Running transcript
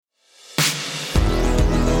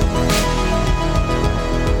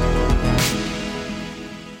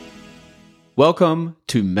Welcome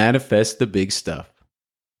to Manifest the Big Stuff,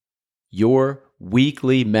 your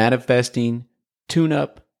weekly manifesting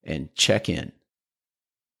tune-up and check-in.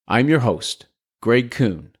 I'm your host, Greg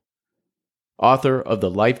Kuhn, author of the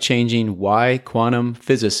life-changing Why Quantum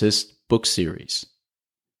Physicist book series.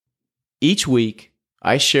 Each week,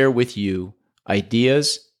 I share with you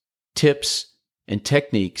ideas, tips, and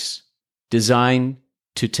techniques designed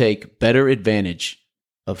to take better advantage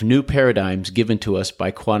of new paradigms given to us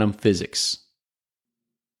by quantum physics.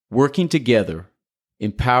 Working together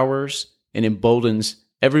empowers and emboldens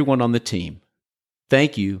everyone on the team.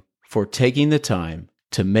 Thank you for taking the time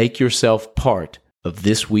to make yourself part of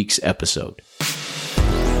this week's episode.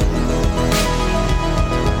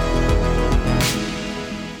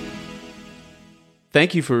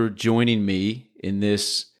 Thank you for joining me in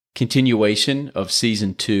this continuation of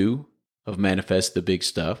Season 2 of Manifest the Big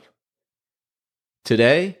Stuff.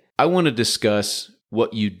 Today, I want to discuss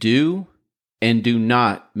what you do and do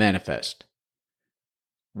not manifest,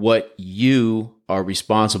 what you are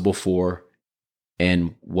responsible for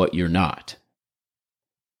and what you're not.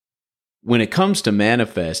 When it comes to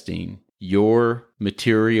manifesting your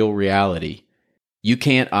material reality, you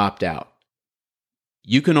can't opt out.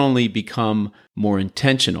 You can only become more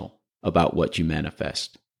intentional about what you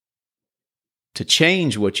manifest. To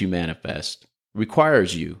change what you manifest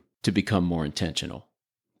requires you to become more intentional.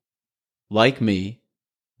 Like me,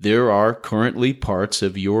 there are currently parts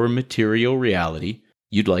of your material reality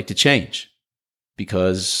you'd like to change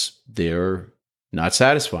because they're not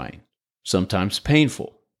satisfying, sometimes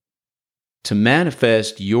painful. To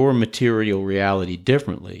manifest your material reality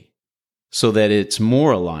differently so that it's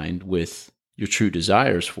more aligned with your true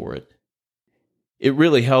desires for it, it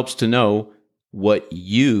really helps to know what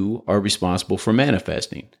you are responsible for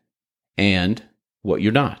manifesting and what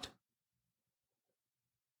you're not.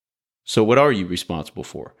 So what are you responsible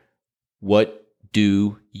for? What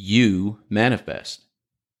do you manifest?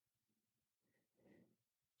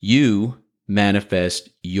 You manifest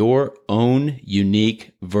your own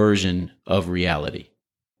unique version of reality.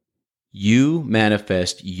 You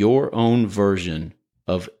manifest your own version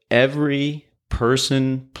of every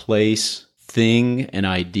person, place, thing, and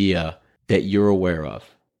idea that you're aware of,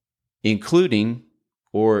 including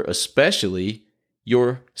or especially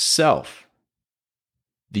yourself.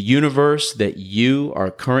 The universe that you are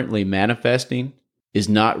currently manifesting is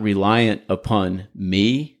not reliant upon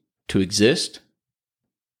me to exist,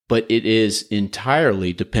 but it is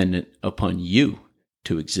entirely dependent upon you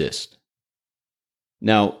to exist.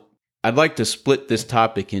 Now, I'd like to split this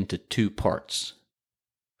topic into two parts.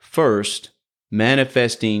 First,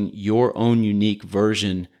 manifesting your own unique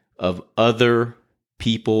version of other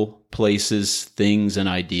people, places, things, and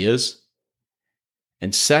ideas.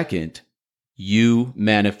 And second, you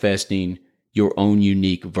manifesting your own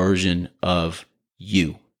unique version of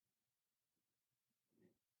you.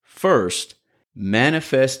 First,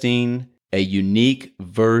 manifesting a unique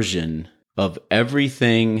version of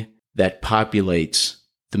everything that populates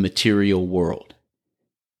the material world.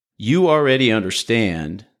 You already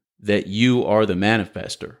understand that you are the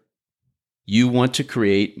manifester. You want to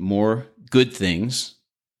create more good things,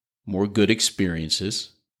 more good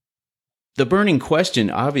experiences. The burning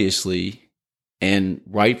question, obviously, and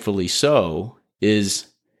rightfully so, is,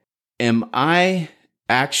 am I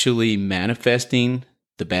actually manifesting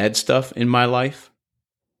the bad stuff in my life?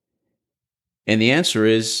 And the answer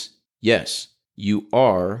is yes, you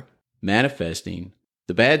are manifesting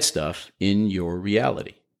the bad stuff in your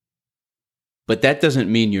reality. But that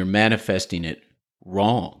doesn't mean you're manifesting it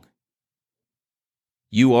wrong.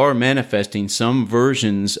 You are manifesting some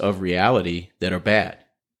versions of reality that are bad,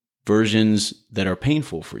 versions that are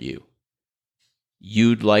painful for you.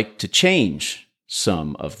 You'd like to change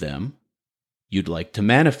some of them. You'd like to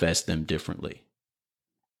manifest them differently.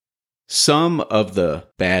 Some of the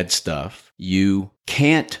bad stuff you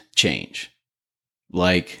can't change,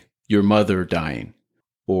 like your mother dying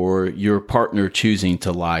or your partner choosing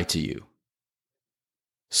to lie to you.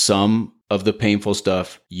 Some of the painful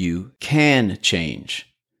stuff you can change,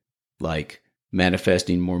 like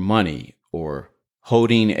manifesting more money or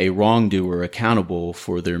holding a wrongdoer accountable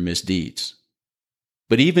for their misdeeds.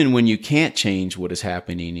 But even when you can't change what is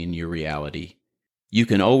happening in your reality, you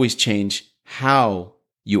can always change how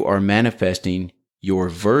you are manifesting your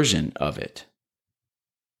version of it.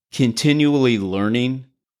 Continually learning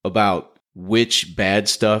about which bad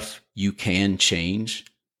stuff you can change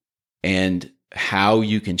and how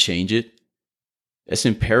you can change it, that's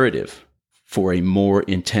imperative for a more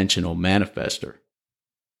intentional manifester.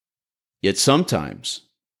 Yet sometimes,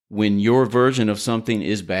 when your version of something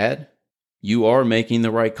is bad, you are making the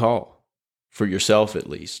right call, for yourself at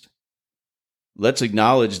least. let's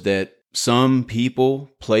acknowledge that some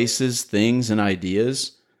people, places, things, and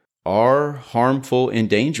ideas are harmful and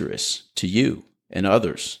dangerous to you and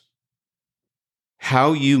others.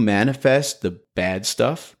 How you manifest the bad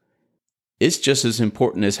stuff is just as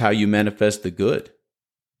important as how you manifest the good.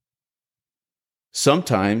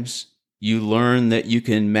 Sometimes you learn that you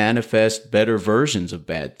can manifest better versions of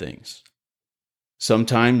bad things.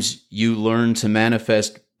 Sometimes you learn to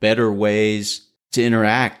manifest better ways to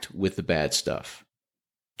interact with the bad stuff,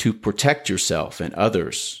 to protect yourself and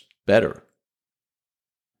others better.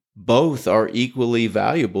 Both are equally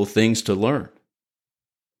valuable things to learn.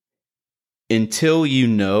 Until you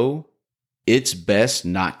know it's best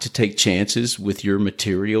not to take chances with your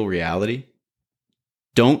material reality,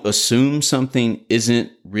 don't assume something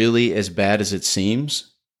isn't really as bad as it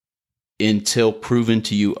seems until proven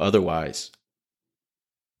to you otherwise.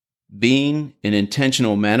 Being an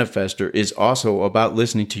intentional manifester is also about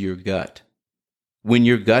listening to your gut. When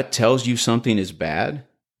your gut tells you something is bad,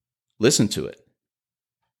 listen to it.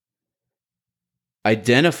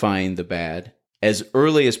 Identifying the bad as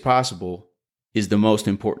early as possible is the most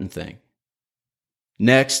important thing.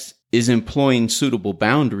 Next is employing suitable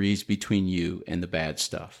boundaries between you and the bad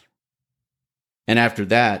stuff. And after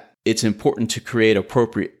that, it's important to create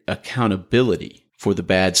appropriate accountability for the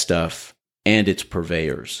bad stuff and its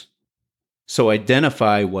purveyors. So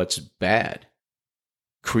identify what's bad.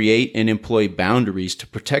 Create and employ boundaries to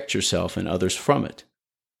protect yourself and others from it,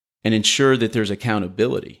 and ensure that there's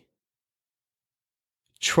accountability.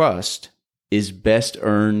 Trust is best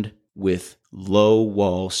earned with low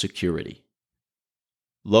wall security.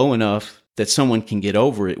 Low enough that someone can get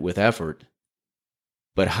over it with effort,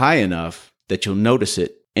 but high enough that you'll notice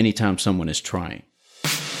it anytime someone is trying.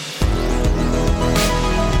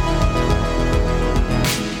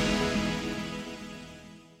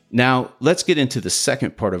 Now, let's get into the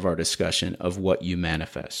second part of our discussion of what you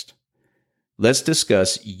manifest. Let's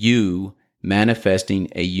discuss you manifesting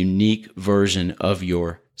a unique version of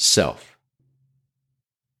yourself.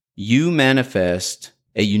 You manifest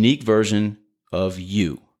a unique version of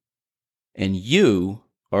you. And you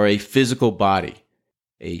are a physical body,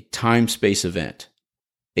 a time-space event,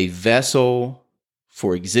 a vessel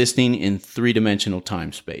for existing in three-dimensional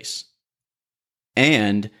time-space.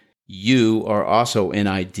 And you are also an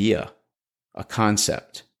idea, a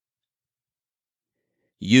concept.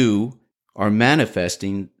 You are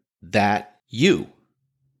manifesting that you,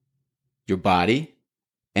 your body,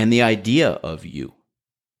 and the idea of you.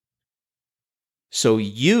 So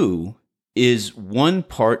you is one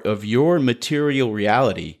part of your material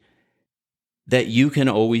reality that you can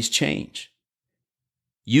always change.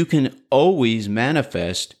 You can always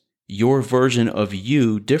manifest your version of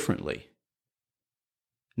you differently.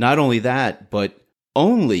 Not only that, but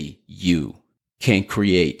only you can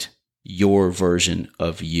create your version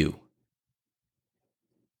of you.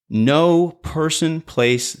 No person,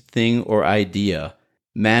 place, thing, or idea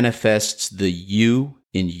manifests the you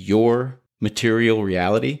in your material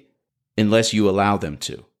reality unless you allow them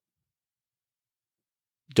to.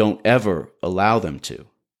 Don't ever allow them to.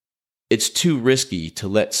 It's too risky to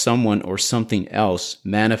let someone or something else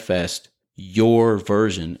manifest your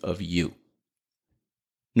version of you.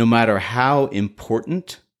 No matter how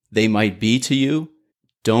important they might be to you,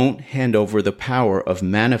 don't hand over the power of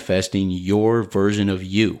manifesting your version of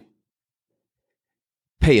you.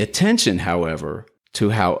 Pay attention, however,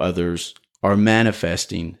 to how others are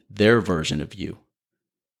manifesting their version of you.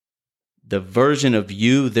 The version of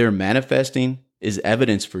you they're manifesting is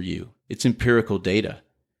evidence for you. It's empirical data.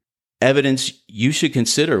 Evidence you should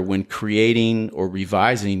consider when creating or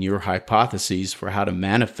revising your hypotheses for how to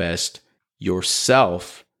manifest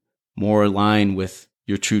yourself more aligned with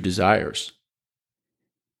your true desires.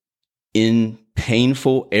 In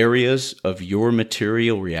painful areas of your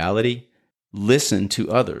material reality, listen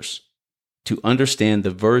to others to understand the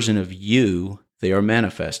version of you they are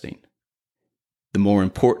manifesting. The more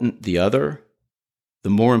important the other, the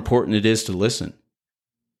more important it is to listen.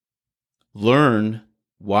 Learn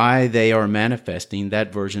why they are manifesting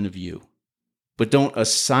that version of you, but don't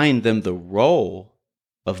assign them the role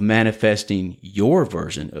of manifesting your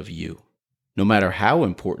version of you, no matter how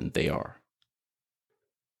important they are.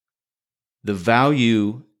 The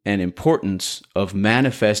value and importance of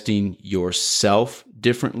manifesting yourself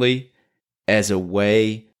differently as a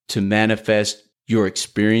way to manifest your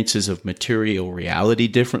experiences of material reality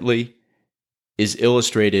differently is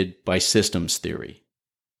illustrated by systems theory.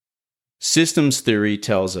 Systems theory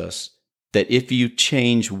tells us that if you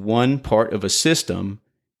change one part of a system,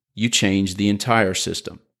 you change the entire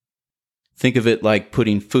system. Think of it like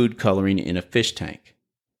putting food coloring in a fish tank.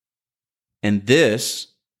 And this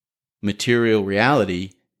material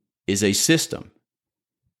reality is a system.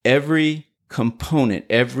 Every component,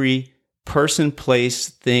 every person, place,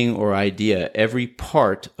 thing, or idea, every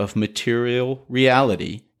part of material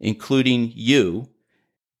reality, including you,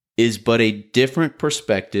 is but a different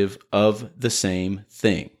perspective of the same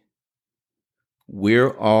thing.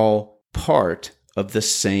 We're all part of the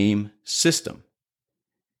same system.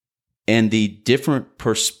 And the different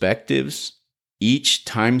perspectives each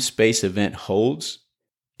time-space event holds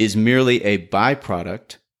is merely a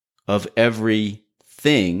byproduct of every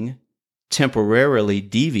thing temporarily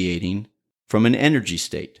deviating from an energy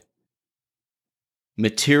state.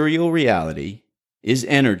 Material reality is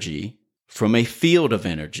energy from a field of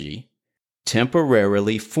energy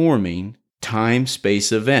temporarily forming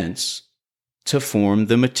time-space events to form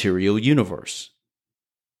the material universe.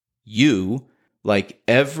 You, like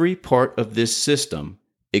every part of this system,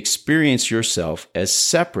 experience yourself as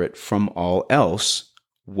separate from all else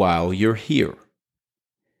while you're here.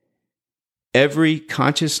 Every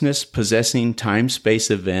consciousness possessing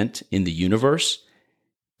time-space event in the universe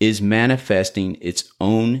is manifesting its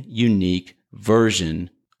own unique version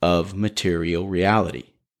of material reality.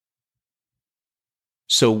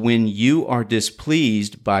 So when you are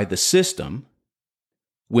displeased by the system,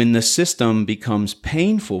 when the system becomes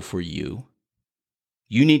painful for you,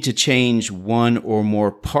 you need to change one or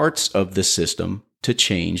more parts of the system to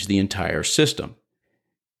change the entire system.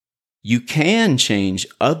 You can change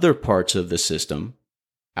other parts of the system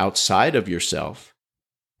outside of yourself,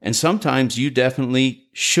 and sometimes you definitely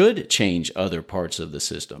should change other parts of the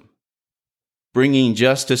system. Bringing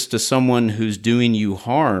justice to someone who's doing you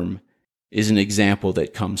harm is an example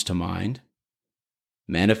that comes to mind.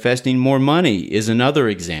 Manifesting more money is another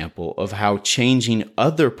example of how changing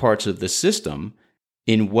other parts of the system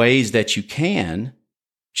in ways that you can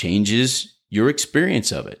changes your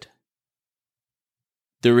experience of it.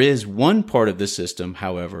 There is one part of the system,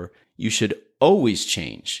 however, you should always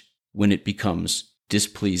change when it becomes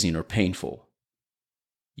displeasing or painful: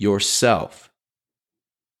 yourself.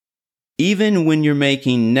 Even when you're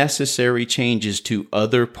making necessary changes to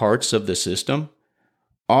other parts of the system,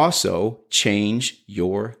 also change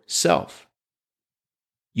yourself.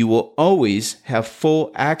 You will always have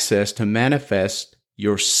full access to manifest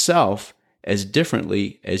yourself as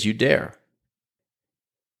differently as you dare.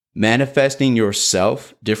 Manifesting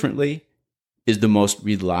yourself differently is the most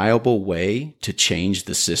reliable way to change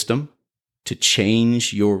the system, to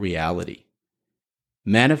change your reality.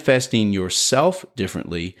 Manifesting yourself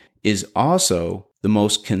differently is also the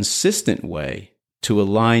most consistent way to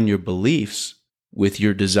align your beliefs with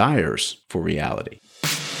your desires for reality.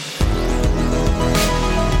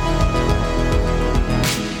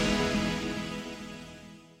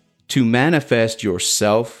 To manifest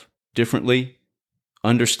yourself differently,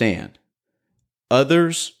 understand,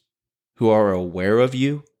 others who are aware of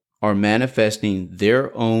you are manifesting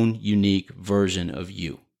their own unique version of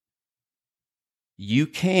you. You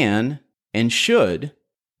can and should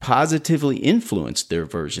positively influence their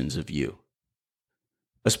versions of you,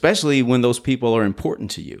 especially when those people are important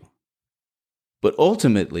to you. But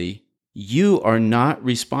ultimately, you are not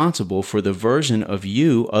responsible for the version of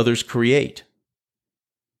you others create.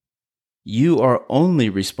 You are only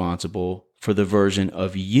responsible for the version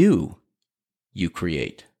of you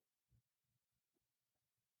create.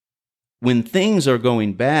 When things are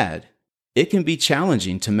going bad, it can be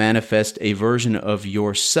challenging to manifest a version of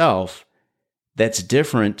yourself that's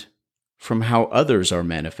different from how others are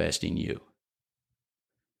manifesting you.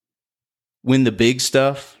 When the big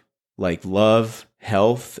stuff, like love,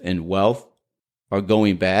 health, and wealth, are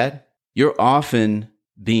going bad, you're often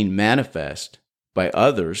being manifest by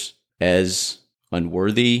others as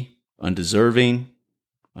unworthy, undeserving,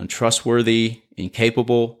 untrustworthy,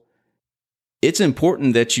 incapable. It's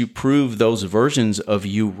important that you prove those versions of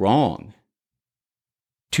you wrong.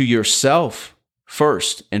 To yourself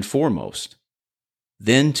first and foremost,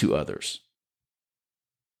 then to others.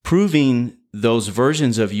 Proving those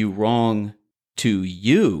versions of you wrong to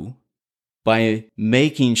you by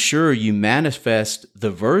making sure you manifest the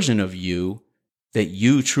version of you that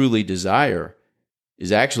you truly desire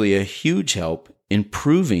is actually a huge help in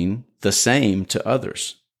proving the same to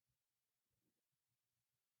others.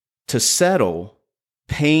 To settle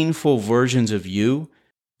painful versions of you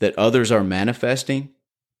that others are manifesting,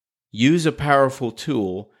 use a powerful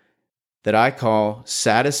tool that I call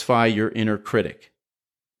Satisfy Your Inner Critic.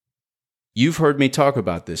 You've heard me talk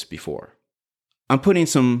about this before. I'm putting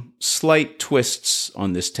some slight twists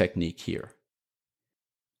on this technique here.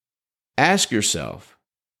 Ask yourself,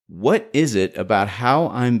 what is it about how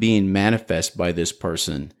I'm being manifest by this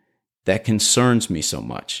person that concerns me so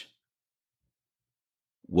much?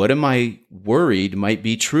 what am I worried might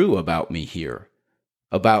be true about me here,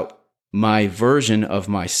 about my version of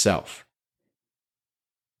myself?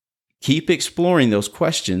 Keep exploring those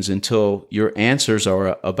questions until your answers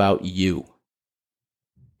are about you.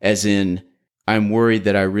 As in, I'm worried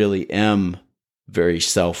that I really am very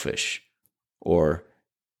selfish, or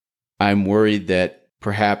I'm worried that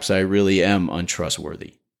perhaps I really am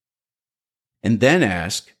untrustworthy. And then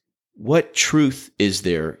ask, what truth is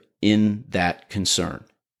there in that concern?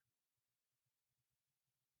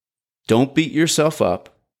 Don't beat yourself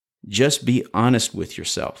up. Just be honest with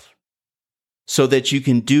yourself so that you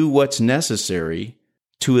can do what's necessary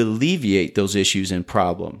to alleviate those issues and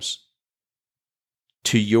problems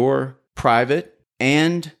to your private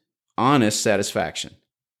and honest satisfaction.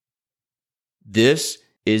 This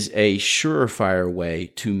is a surefire way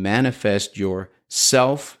to manifest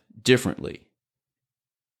yourself differently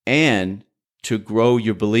and to grow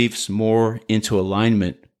your beliefs more into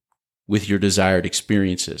alignment with your desired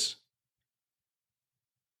experiences.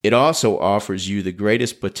 It also offers you the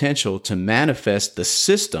greatest potential to manifest the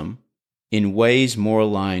system in ways more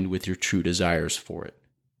aligned with your true desires for it.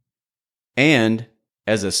 And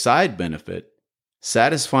as a side benefit,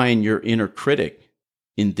 satisfying your inner critic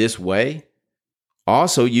in this way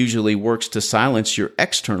also usually works to silence your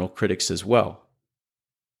external critics as well,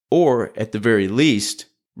 or at the very least,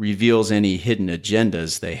 reveals any hidden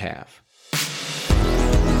agendas they have.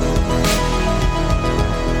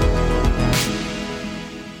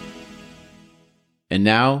 And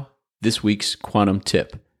now, this week's quantum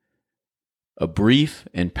tip. A brief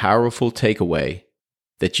and powerful takeaway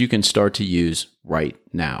that you can start to use right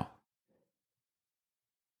now.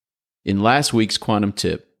 In last week's quantum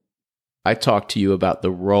tip, I talked to you about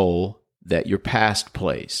the role that your past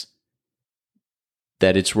plays.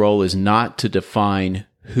 That its role is not to define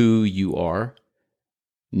who you are,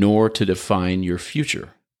 nor to define your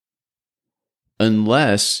future.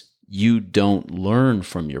 Unless you don't learn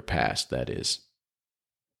from your past, that is.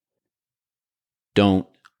 Don't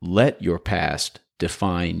let your past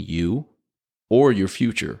define you or your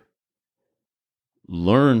future.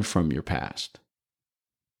 Learn from your past.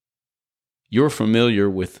 You're familiar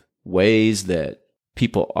with ways that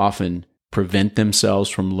people often prevent themselves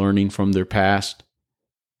from learning from their past,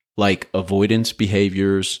 like avoidance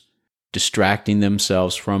behaviors, distracting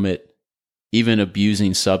themselves from it, even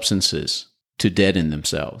abusing substances to deaden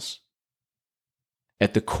themselves.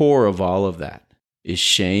 At the core of all of that is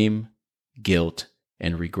shame, guilt,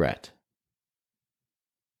 and regret.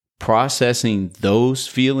 Processing those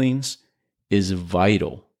feelings is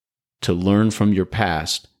vital to learn from your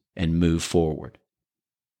past and move forward.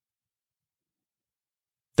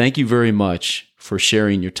 Thank you very much for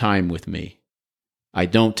sharing your time with me. I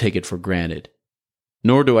don't take it for granted,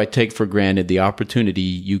 nor do I take for granted the opportunity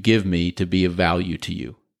you give me to be of value to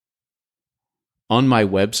you. On my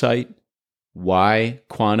website,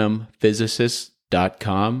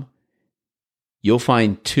 whyquantumphysicist.com, you'll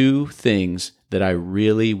find two things that I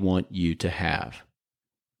really want you to have.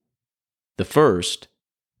 The first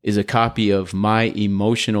is a copy of my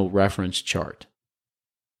emotional reference chart,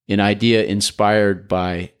 an idea inspired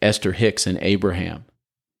by Esther Hicks and Abraham.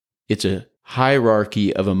 It's a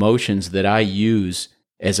hierarchy of emotions that I use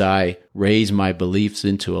as I raise my beliefs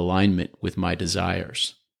into alignment with my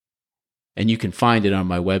desires. And you can find it on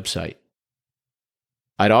my website.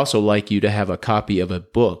 I'd also like you to have a copy of a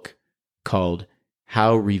book called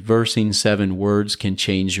How Reversing 7 Words Can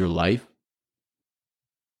Change Your Life.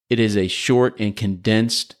 It is a short and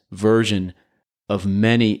condensed version of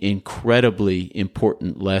many incredibly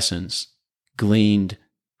important lessons gleaned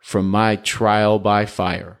from my trial by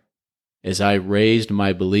fire as I raised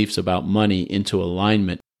my beliefs about money into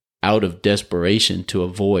alignment out of desperation to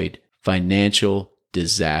avoid financial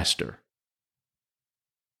disaster.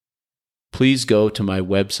 Please go to my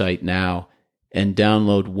website now and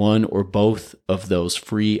download one or both of those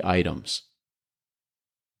free items.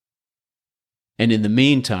 And in the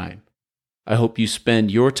meantime, I hope you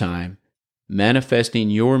spend your time manifesting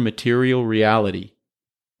your material reality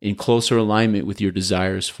in closer alignment with your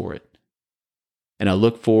desires for it. And I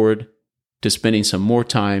look forward to spending some more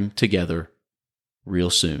time together real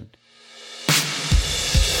soon.